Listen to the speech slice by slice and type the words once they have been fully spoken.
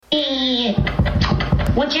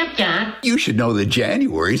Jump Dad? You should know that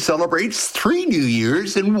January celebrates 3 New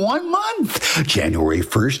Years in 1 month. January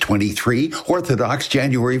 1st, 23, Orthodox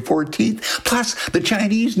January 14th, plus the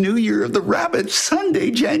Chinese New Year of the Rabbit,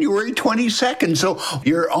 Sunday, January 22nd. So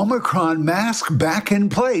your Omicron mask back in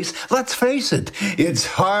place. Let's face it, it's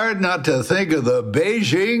hard not to think of the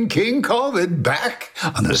Beijing King COVID back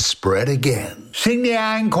on the spread again. 新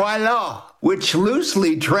年快乐! Which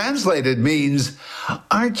loosely translated means,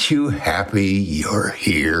 aren't you happy you're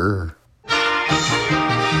here?